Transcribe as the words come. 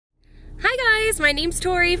guys, my name's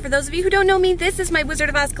Tori. For those of you who don't know me, this is my Wizard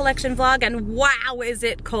of Oz collection vlog, and wow, is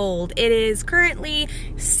it cold. It is currently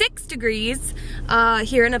 6 degrees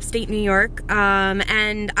here in upstate New York,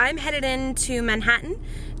 and I'm headed into Manhattan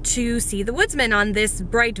to see the Woodsman on this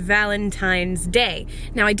bright Valentine's Day.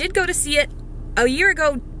 Now, I did go to see it a year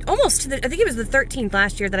ago, almost to the, I think it was the 13th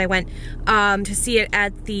last year that I went to see it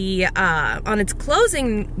at the, on its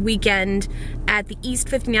closing weekend at the East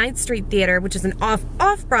 59th Street Theater, which is an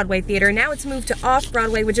off-Broadway theater. Now it's moved to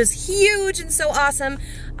off-Broadway, which is huge and so awesome.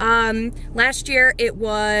 Last year it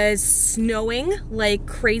was snowing like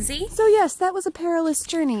crazy. So yes, that was a perilous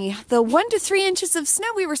journey. The 1 to 3 inches of snow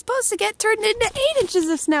we were supposed to get turned into 8 inches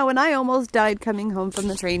of snow, and I almost died coming home from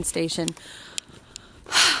the train station.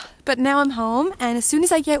 But now I'm home, and as soon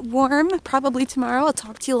as I get warm, probably tomorrow, I'll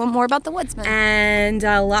talk to you a little more about the Woodsman. And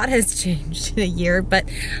a lot has changed in a year, but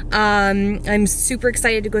I'm super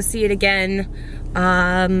excited to go see it again.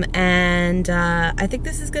 I think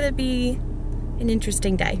this is going to be an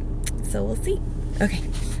interesting day. So we'll see. Okay,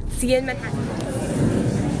 see you in Manhattan.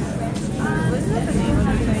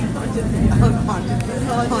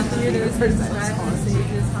 Haunted theaters versus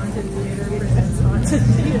haunted theater versus haunted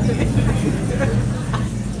theater.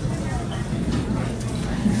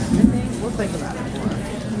 We'll think about it more.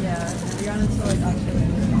 Yeah, you're on until like October.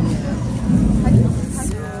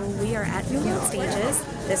 So we are at New York Stages.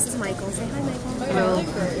 This is Michael. Say hi, Michael. Hello.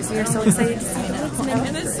 We are so excited to see the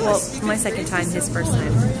Woodsman. Well, my second time, his first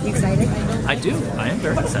time. You excited? I do. I am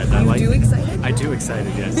very excited. Excited? I do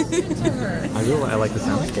excited, yes. I like the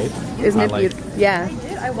soundscape. Isn't it beautiful? Yeah.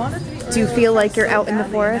 Do you feel like you're out in the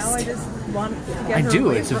forest? I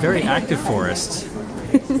do. It's a very active forest.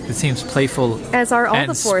 It seems playful. As are all and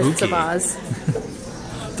the forests spooky. of Oz.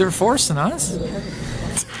 There are forests in Oz?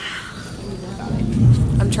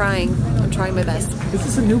 I'm trying my best. Is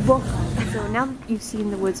this a new book? So now that you've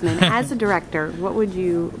seen the Woodsman, as a director, what would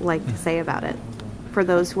you like to say about it? For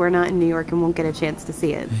those who are not in New York and won't get a chance to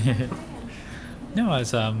see it. No,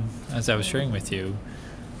 as I was sharing with you,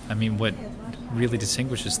 I mean, what really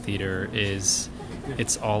distinguishes theater is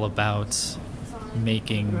it's all about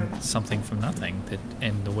making something from nothing,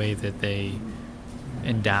 and the way that they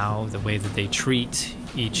endow, the way that they treat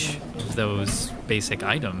each of those basic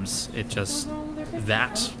items, it just,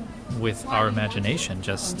 that with our imagination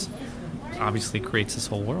just obviously creates this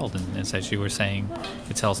whole world. And as you were saying,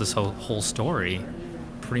 it tells this whole story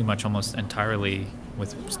pretty much almost entirely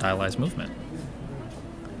with stylized movement.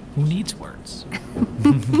 Who needs words?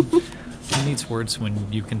 Who needs words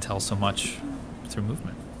when you can tell so much through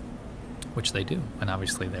movement? Which they do, and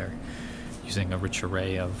obviously they're using a rich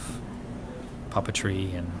array of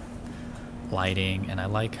puppetry and lighting, and I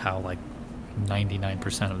like how like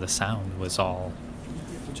 99% of the sound was all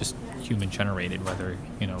just human generated, whether,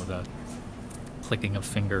 you know, the clicking of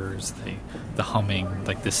fingers, the humming,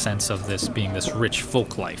 like this sense of this being this rich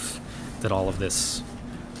folk life that all of this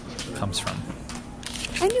comes from.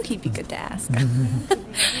 I knew he'd be good to ask.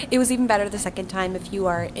 It was even better the second time. If you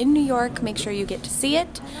are in New York, make sure you get to see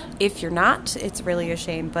it. If you're not, it's really a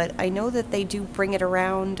shame. But I know that they do bring it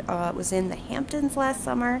around. It was in the Hamptons last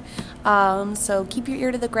summer. So keep your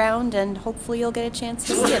ear to the ground, and hopefully you'll get a chance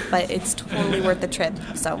to see it. But it's totally worth the trip.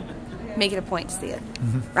 So make it a point to see it.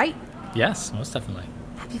 Right? Yes, most definitely.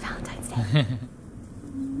 Happy Valentine's Day.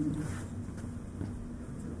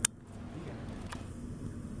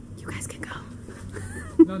 You guys can go.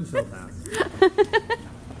 None shall pass.